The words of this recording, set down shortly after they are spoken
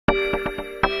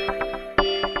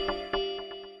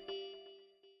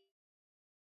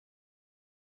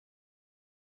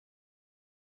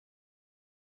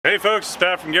Hey folks, it's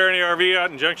Pat from Guaranty RV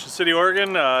out in Junction City,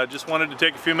 Oregon. Just wanted to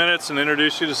take a few minutes and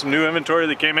introduce you to some new inventory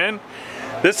that came in.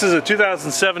 This is a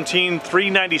 2017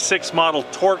 396 model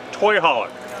Torque toy hauler.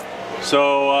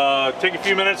 So take a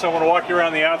few minutes. I want to walk you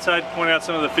around the outside, point out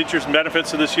some of the features and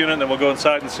benefits of this unit, and then we'll go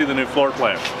inside and see the new floor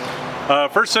plan.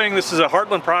 First thing, this is a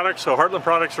Heartland product, so Heartland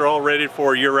products are all rated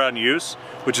for year-round use,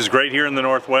 which is great here in the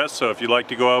Northwest. So if you'd like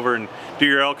to go over and do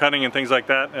your elk hunting and things like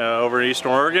that over in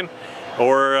Eastern Oregon,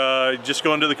 or just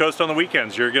going to the coast on the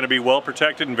weekends, you're going to be well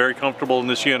protected and very comfortable in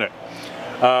this unit.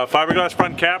 Fiberglass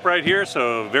front cap right here,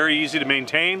 so very easy to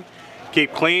maintain,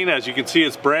 keep clean. As you can see,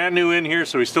 it's brand new in here,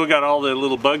 so we still got all the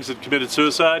little bugs that committed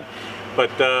suicide, but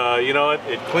you know what,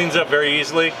 it cleans up very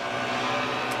easily.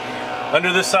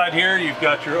 Under this side here, you've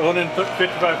got your Onan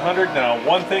 5500. Now,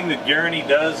 one thing that Guaranty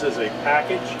does as a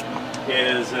package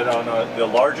is that on the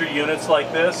larger units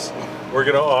like this, we're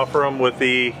going to offer them with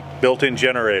the built-in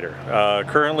generator.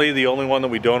 Currently, the only one that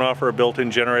we don't offer a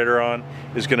built-in generator on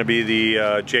is going to be the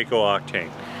Jayco Octane.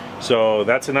 So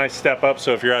that's a nice step up.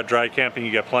 So if you're out dry camping,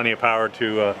 you got plenty of power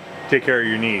to take care of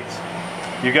your needs.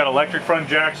 You've got electric front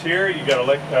jacks here. You've got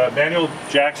manual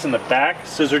jacks in the back,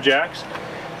 scissor jacks.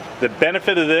 The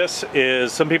benefit of this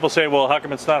is, some people say, well, how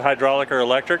come it's not hydraulic or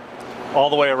electric? All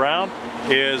the way around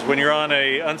is when you're on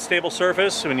an unstable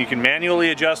surface, when you can manually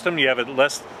adjust them, you have a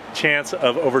less chance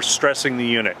of overstressing the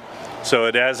unit. So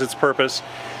it has its purpose.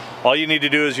 All you need to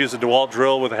do is use a DeWalt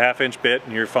drill with a 1/2-inch bit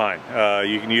and you're fine.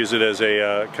 You can use it as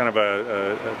a kind of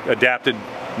a adapted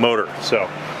motor. So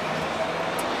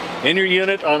in your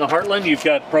unit on the Heartland, you've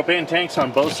got propane tanks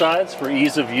on both sides for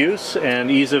ease of use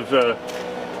and ease of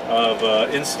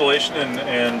installation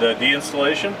and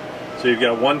deinstallation. So you've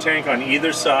got one tank on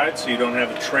either side, so you don't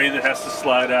have a tray that has to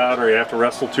slide out or you have to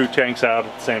wrestle two tanks out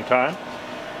at the same time.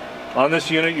 On this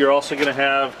unit, you're also going to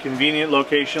have convenient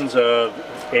locations of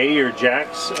your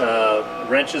jacks,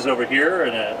 wrenches over here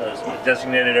in a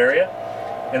designated area.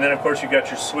 And then of course you've got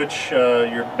your switch,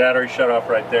 your battery shutoff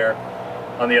right there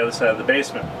on the other side of the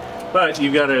basement. But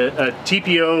you've got a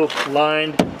TPO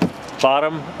lined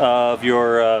bottom of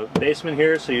your basement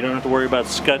here, so you don't have to worry about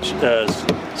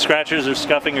scratches or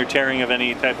scuffing or tearing of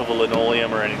any type of a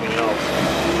linoleum or anything else.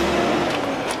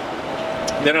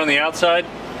 Then on the outside,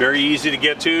 very easy to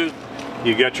get to.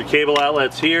 You've got your cable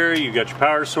outlets here, you've got your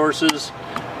power sources,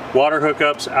 water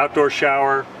hookups, outdoor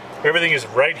shower. Everything is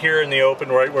right here in the open,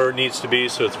 right where it needs to be,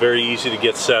 so it's very easy to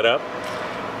get set up.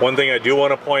 One thing I do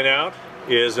want to point out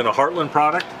is in a Heartland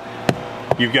product,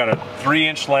 you've got a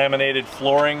 3-inch laminated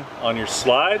flooring on your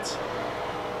slides,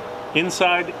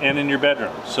 inside and in your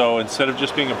bedroom. So instead of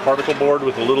just being a particle board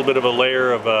with a little bit of a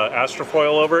layer of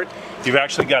astrofoil over it, you've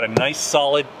actually got a nice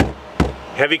solid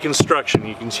heavy construction.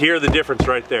 You can hear the difference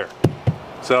right there.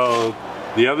 So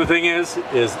the other thing is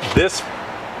this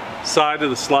side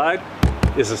of the slide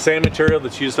is the same material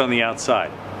that's used on the outside.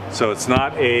 So it's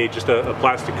not just a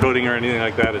plastic coating or anything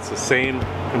like that. It's the same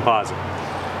composite.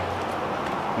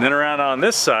 And then around on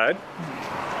this side,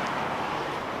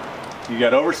 you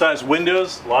got oversized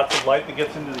windows, lots of light that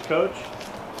gets into the coach.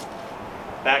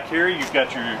 Back here, you've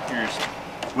got your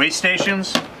weigh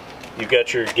stations. You've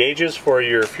got your gauges for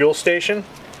your fuel station,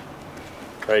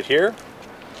 right here.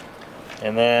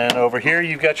 And then over here,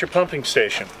 you've got your pumping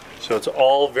station. So it's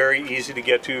all very easy to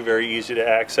get to, very easy to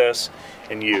access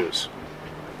and use.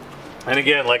 And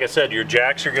again, like I said, your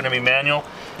jacks are going to be manual,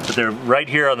 but they're right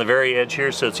here on the very edge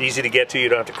here, so it's easy to get to. You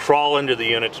don't have to crawl into the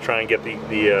unit to try and get the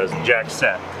jack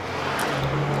set.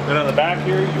 Then on the back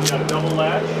here, you've got a double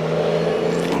latch.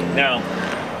 Now,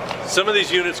 some of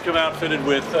these units come outfitted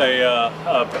with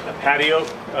a patio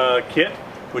kit,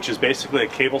 which is basically a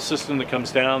cable system that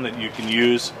comes down that you can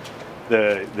use.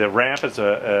 The ramp is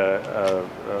a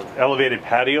elevated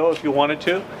patio if you wanted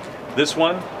to. This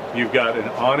one, you've got an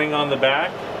awning on the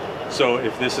back. So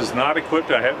if this is not equipped,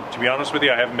 to be honest with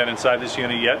you, I haven't been inside this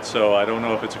unit yet, so I don't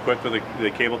know if it's equipped with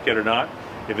the cable kit or not.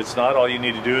 If it's not, all you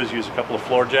need to do is use a couple of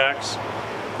floor jacks,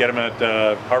 get them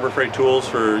at Harbor Freight Tools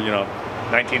for, you know,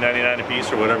 $19.99 a piece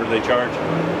or whatever they charge,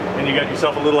 and you got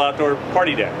yourself a little outdoor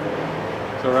party deck.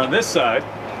 So around this side,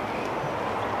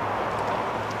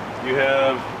 you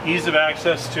have ease of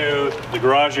access to the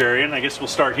garage area, and I guess we'll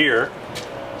start here.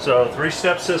 So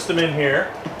 3-step system in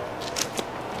here,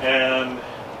 and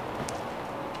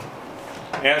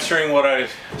answering what I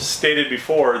stated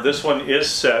before, this one is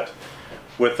set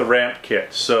with the ramp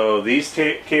kit. So these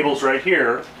cables right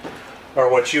here are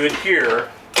what you adhere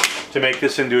to make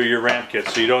this into your ramp kit.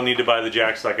 So you don't need to buy the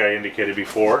jacks like I indicated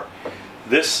before.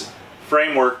 This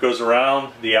framework goes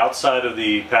around the outside of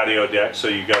the patio deck, so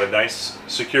you've got a nice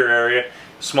secure area.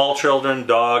 Small children,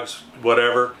 dogs,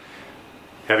 whatever,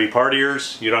 heavy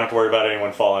partiers, you don't have to worry about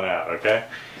anyone falling out, okay?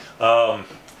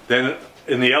 Then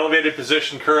in the elevated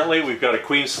position currently, we've got a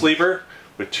queen sleeper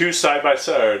with two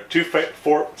side-facing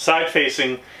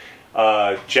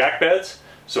jack beds.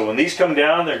 So when these come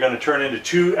down, they're going to turn into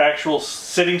two actual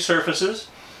sitting surfaces.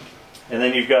 And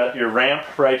then you've got your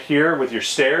ramp right here with your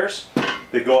stairs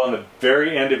that go on the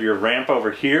very end of your ramp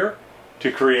over here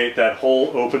to create that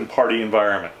whole open party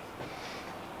environment.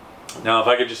 Now if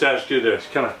I could just ask you to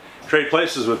kind of trade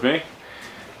places with me.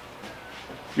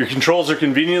 Your controls are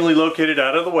conveniently located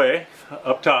out of the way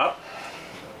up top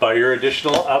by your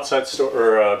additional outside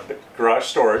garage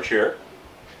storage here.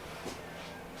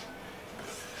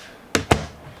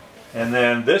 And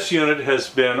then this unit has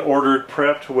been ordered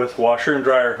prepped with washer and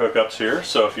dryer hookups here.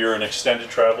 So if you're an extended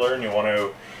traveler and you want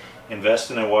to invest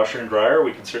in a washer and dryer,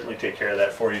 we can certainly take care of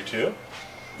that for you too.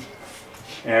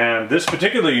 And this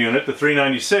particular unit, the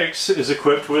 396, is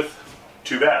equipped with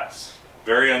 2 baths.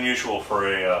 Very unusual for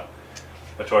a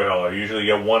toy hauler. Usually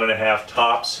you get 1.5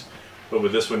 tops, but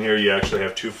with this one here you actually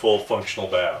have 2 full functional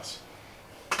baths.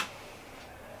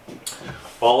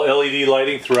 All LED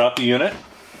lighting throughout the unit.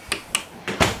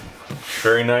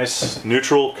 Very nice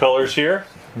neutral colors here.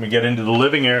 Let me get into the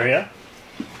living area.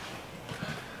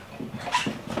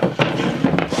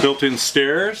 Built-in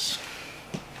stairs.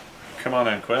 Come on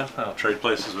in, Quinn. I'll trade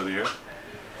places with you.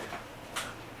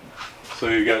 So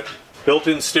you've got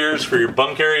built-in stairs for your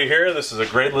bunk area here. This is a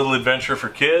great little adventure for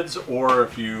kids, or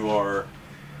if you are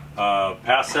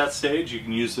past that stage, you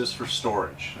can use this for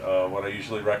storage. What I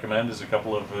usually recommend is a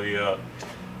couple of the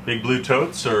big blue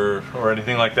totes or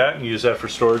anything like that, and use that for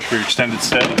storage for your extended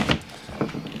stay.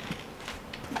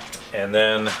 And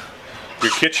then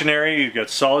your kitchen area, you've got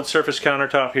solid surface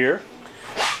countertop here.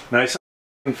 Nice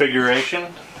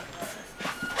configuration.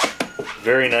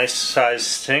 Very nice size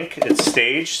sink. It's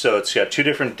staged, so it's got 2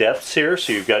 different depths here.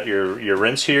 So you've got your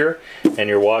rinse here and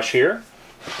your wash here.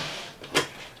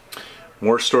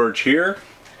 More storage here.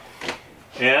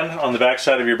 And on the back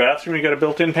side of your bathroom, you got a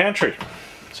built-in pantry.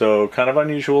 So kind of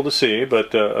unusual to see,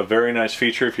 but a very nice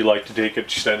feature if you like to take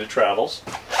extended travels.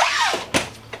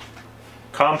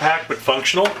 Compact but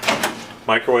functional.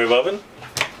 Microwave oven.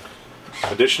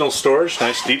 Additional storage,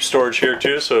 nice deep storage here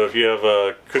too, so if you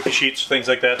have cookie sheets, things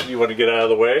like that you want to get out of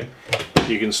the way,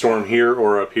 you can store them here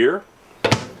or up here.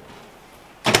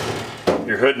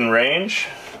 Your hood and range.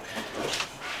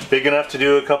 Big enough to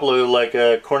do a couple of like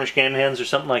Cornish game hens or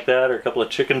something like that, or a couple of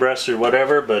chicken breasts or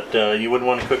whatever, but you wouldn't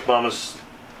want to cook Mama's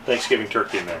Thanksgiving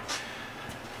turkey in there.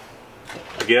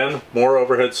 Again, more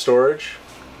overhead storage.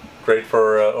 Great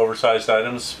for oversized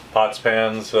items, pots,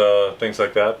 pans, things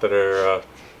like that are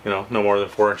you know, no more than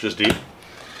 4 inches deep.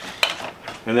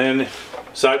 And then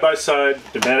side-by-side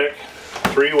Dometic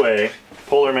 3-way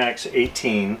Polar Max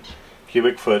 18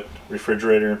 cubic foot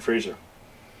refrigerator and freezer.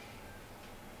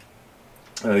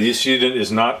 This unit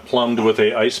is not plumbed with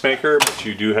a ice maker, but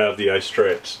you do have the ice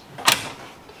trays.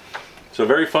 So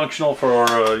very functional for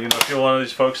you know, if you're one of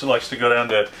these folks that likes to go down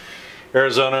to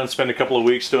Arizona and spend a couple of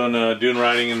weeks doing dune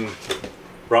riding and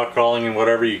rock crawling and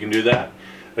whatever, you can do that.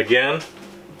 Again,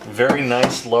 very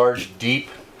nice, large, deep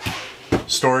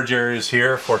storage areas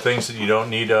here for things that you don't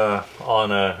need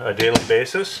on a daily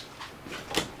basis.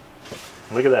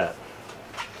 Look at that.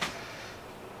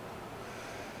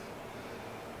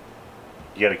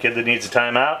 You got a kid that needs a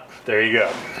timeout? There you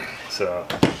go. So,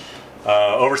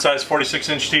 oversized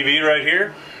 46-inch TV right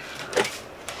here.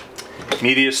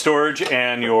 Media storage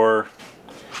and your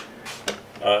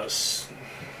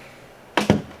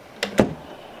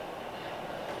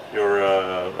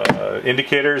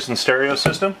indicators and stereo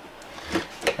system.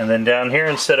 And then down here,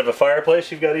 instead of a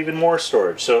fireplace, you've got even more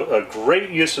storage. So a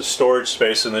great use of storage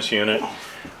space in this unit.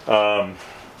 And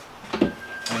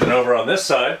then over on this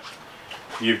side,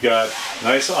 you've got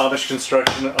nice Amish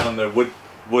construction on the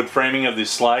wood framing of the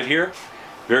slide here.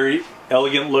 Very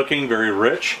elegant looking, very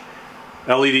rich.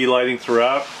 LED lighting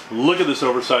throughout. Look at this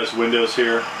oversized windows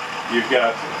here. You've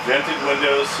got vented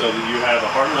windows so that you have a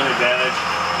Heartland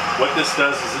advantage. What this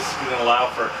does is this is going to allow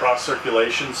for cross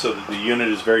circulation so that the unit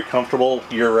is very comfortable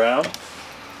year-round.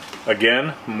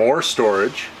 Again, more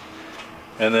storage.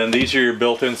 And then these are your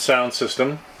built-in sound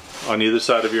system on either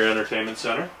side of your entertainment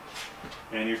center.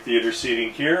 And your theater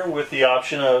seating here with the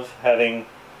option of having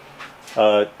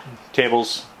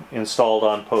tables installed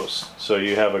on posts. So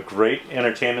you have a great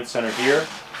entertainment center here.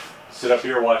 Sit up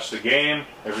here, watch the game.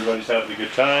 Everybody's having a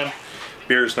good time.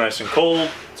 Beer's nice and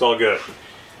cold. It's all good.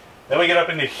 Then we get up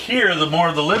into here, the more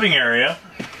of the living area.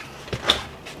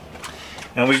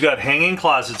 And we've got hanging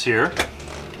closets here.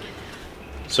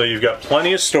 So you've got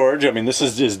plenty of storage. I mean, this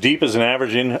is as deep as an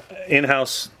average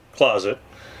in-house closet.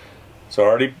 So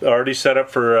already set up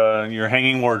for your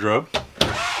hanging wardrobe.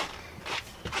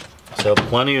 So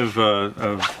plenty of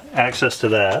access to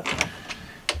that.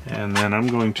 And then I'm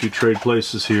going to trade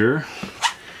places here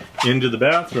into the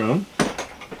bathroom,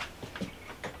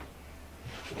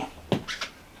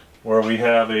 where we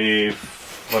have a,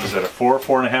 what is that, a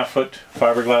 4.5 foot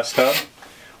fiberglass tub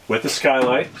with a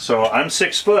skylight. So I'm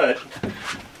 6 foot,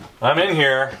 I'm in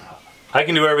here, I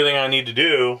can do everything I need to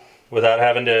do without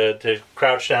having to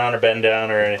crouch down or bend down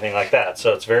or anything like that.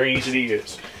 So it's very easy to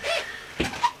use.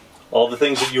 All the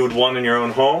things that you would want in your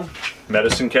own home.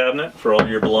 Medicine cabinet for all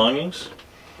your belongings.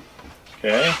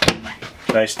 Okay,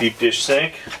 nice deep dish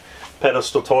sink.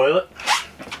 Pedestal toilet.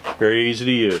 Very easy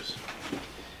to use.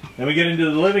 Then we get into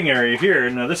the living area here.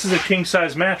 Now this is a king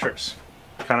size mattress.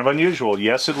 Kind of unusual.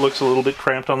 Yes, it looks a little bit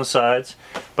cramped on the sides,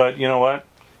 but you know what?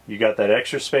 You got that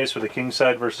extra space with a king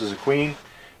side versus a queen.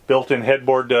 Built-in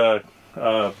headboard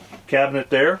cabinet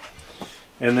there.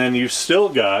 And then you've still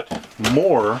got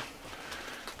more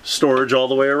storage all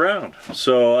the way around.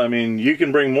 So, I mean, you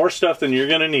can bring more stuff than you're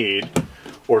going to need,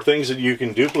 or things that you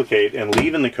can duplicate and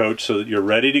leave in the coach so that you're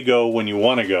ready to go when you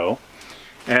want to go,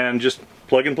 and just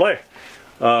plug and play.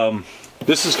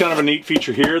 This is kind of a neat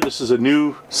feature here. This is a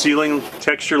new ceiling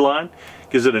texture line.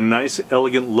 Gives it a nice,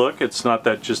 elegant look. It's not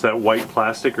that just that white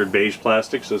plastic or beige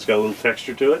plastic, so it's got a little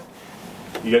texture to it.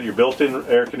 You got your built-in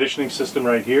air conditioning system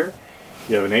right here.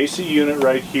 You have an AC unit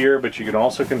right here, but you can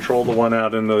also control the one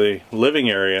out in the living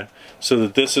area so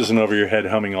that this isn't over your head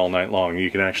humming all night long.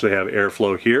 You can actually have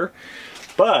airflow here.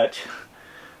 But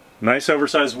nice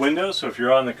oversized window, so if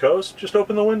you're on the coast, just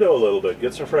open the window a little bit,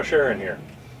 get some fresh air in here.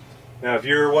 Now if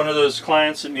you're one of those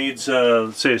clients that needs,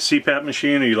 let's say a CPAP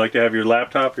machine, or you like to have your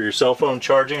laptop or your cell phone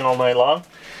charging all night long,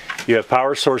 you have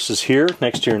power sources here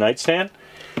next to your nightstand.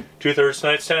 2/3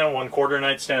 nightstand, 1/4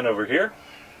 nightstand over here.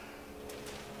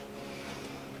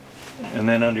 And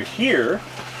then under here,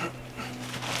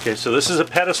 okay, so this is a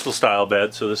pedestal style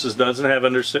bed, so this doesn't have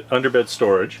underbed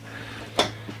storage.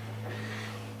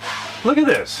 Look at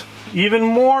this, even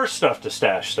more stuff to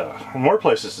stash stuff, more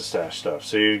places to stash stuff.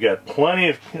 So you've got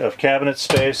plenty of cabinet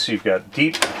space, you've got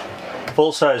deep,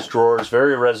 full-size drawers,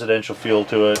 very residential feel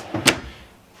to it.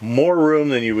 More room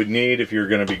than you would need if you're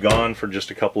going to be gone for just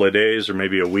a couple of days or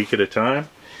maybe a week at a time.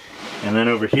 And then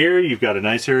over here, you've got a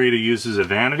nice area to use as a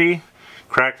vanity.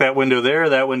 Crack that window there,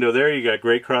 you got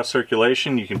great cross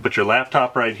circulation. You can put your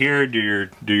laptop right here, do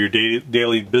your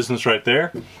daily business right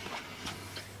there.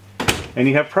 And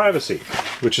you have privacy,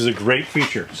 which is a great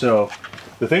feature. So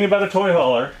the thing about a toy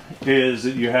hauler is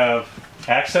that you have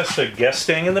access to guest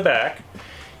staying in the back.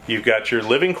 You've got your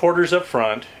living quarters up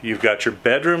front. You've got your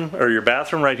bedroom or your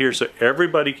bathroom right here, so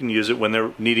everybody can use it when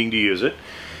they're needing to use it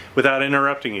without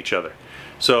interrupting each other.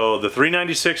 So the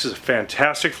 396 is a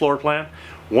fantastic floor plan.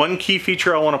 One key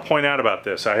feature I want to point out about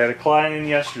this, I had a client in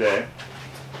yesterday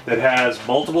that has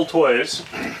multiple toys.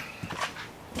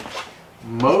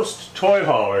 Most toy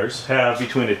haulers have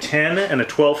between a 10 and a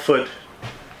 12 foot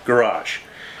garage.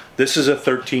 This is a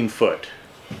 13 foot.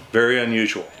 Very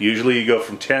unusual. Usually you go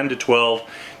from 10 to 12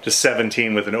 to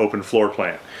 17 with an open floor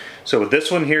plan. So with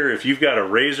this one here, if you've got a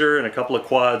RZR and a couple of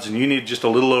quads and you need just a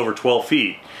little over 12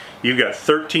 feet, you've got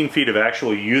 13 feet of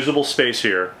actual usable space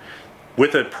here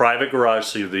with a private garage,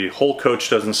 so the whole coach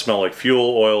doesn't smell like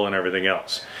fuel, oil, and everything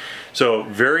else. So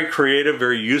very creative,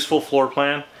 very useful floor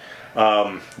plan.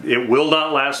 It will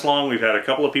not last long. We've had a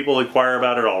couple of people inquire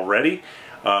about it already.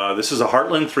 This is a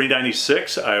Heartland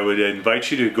 396. I would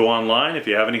invite you to go online. If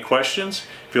you have any questions,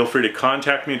 feel free to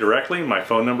contact me directly. My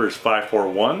phone number is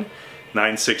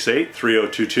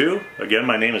 541-968-3022. Again,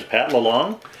 my name is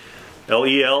Pat.Lelong,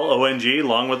 L-E-L-O-N-G,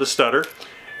 long with a stutter.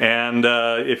 And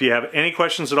if you have any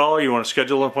questions at all, or you want to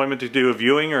schedule an appointment to do a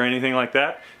viewing or anything like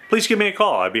that, please give me a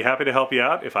call. I'd be happy to help you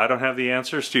out if I don't have the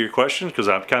answers to your questions, because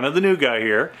I'm kind of the new guy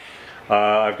here.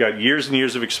 I've got years and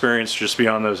years of experience just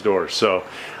beyond those doors. So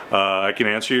I can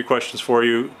answer your questions for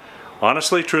you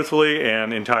honestly, truthfully,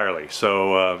 and entirely.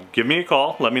 So give me a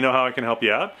call. Let me know how I can help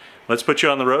you out. Let's put you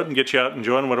on the road and get you out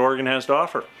enjoying what Oregon has to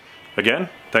offer. Again,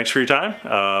 thanks for your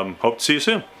time. Hope to see you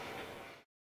soon.